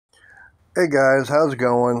Hey guys, how's it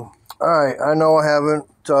going? Alright, I know I haven't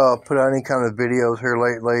put out any kind of videos here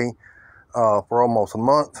lately for almost a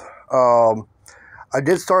month. I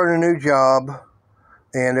did start a new job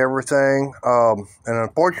and everything, and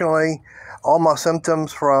unfortunately, all my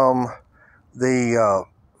symptoms from the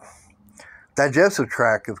digestive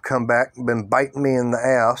tract have come back and been biting me in the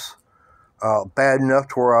ass bad enough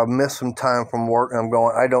to where I've missed some time from work and I'm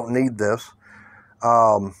going, I don't need this.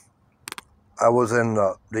 I was in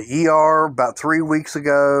the ER about 3 weeks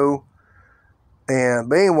ago. But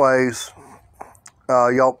anyways,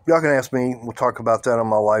 y'all can ask me. We'll talk about that on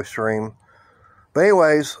my live stream. But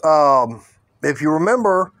anyways, if you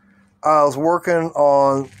remember, I was working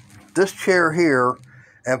on this chair here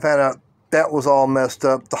and found out that was all messed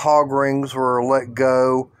up. The hog rings were let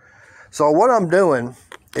go. So what I'm doing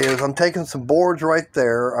is I'm taking some boards right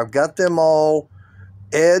there. I've got them all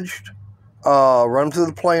edged, run them through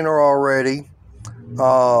the planer already.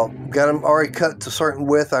 Got them already cut to a certain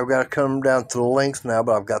width. I've got to cut them down to the length now,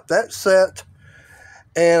 but I've got that set,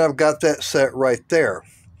 and I've got that set right there.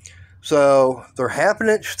 So they're 1/2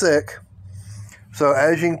 inch thick. So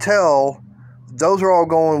as you can tell, those are all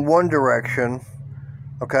going one direction.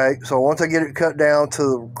 Okay, so once I get it cut down to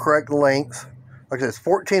the correct length, like I said, it's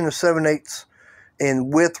 14 7/8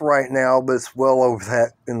 in width right now, but it's well over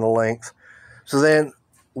that in the length. So then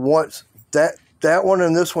once that one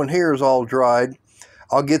and this one here is all dried,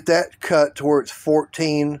 I'll get that cut to where it's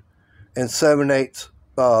 14 7/8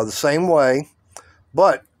 the same way.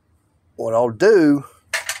 But what I'll do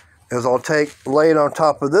is I'll lay it on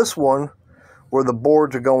top of this one where the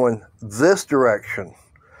boards are going this direction.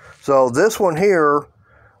 So this one here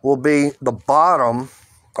will be the bottom,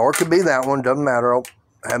 or it could be that one, doesn't matter. I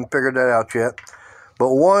haven't figured that out yet.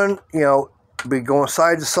 But one, be going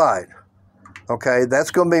side to side. Okay,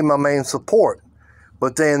 that's going to be my main support.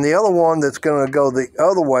 But then the other one that's going to go the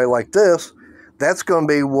other way like this, that's going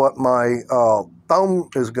to be what my foam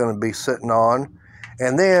is going to be sitting on.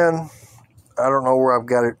 And then, I don't know where I've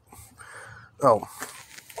got it. Oh,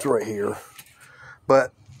 it's right here.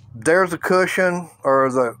 But there's the cushion, or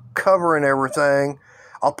the cover and everything.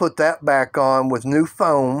 I'll put that back on with new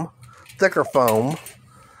foam, thicker foam,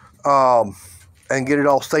 and get it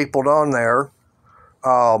all stapled on there.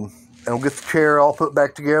 And we'll get the chair all put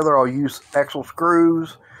back together. I'll use axle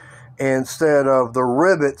screws instead of the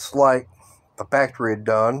rivets like the factory had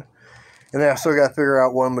done. And then I still got to figure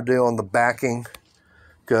out what I'm going to do on the backing.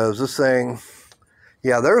 Because this thing,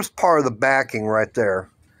 yeah, there's part of the backing right there.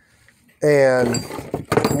 And,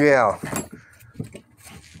 yeah,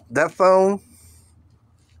 that foam,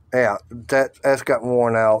 yeah, that's got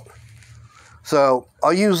worn out. So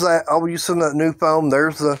I'll use that. I'll use some of that new foam.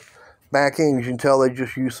 There's the backing. As you can tell, they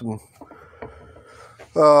just use some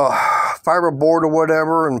fiberboard or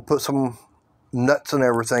whatever and put some nuts and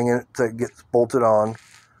everything in it that gets bolted on.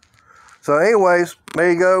 So anyways,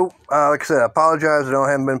 there you go. Like I said, I apologize.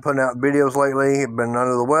 I haven't been putting out videos lately. I've been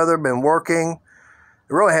under the weather, been working.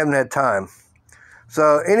 I really haven't had time.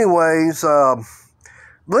 So anyways,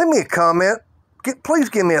 leave me a comment. Please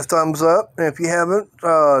give me a thumbs up. And if you haven't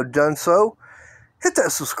done so, hit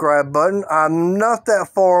that subscribe button. I'm not that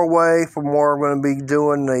far away from where I'm going to be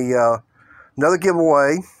doing the another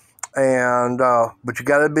giveaway, and but you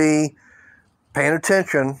got to be paying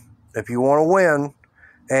attention if you want to win,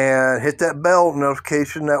 and hit that bell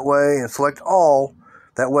notification that way and select all.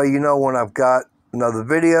 That way you know when I've got another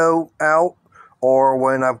video out or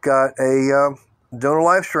when I've got a doing a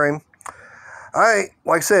live stream. All right,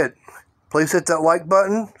 like I said, please hit that like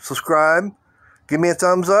button, subscribe, give me a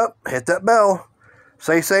thumbs up, hit that bell.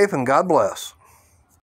 Stay safe and God bless.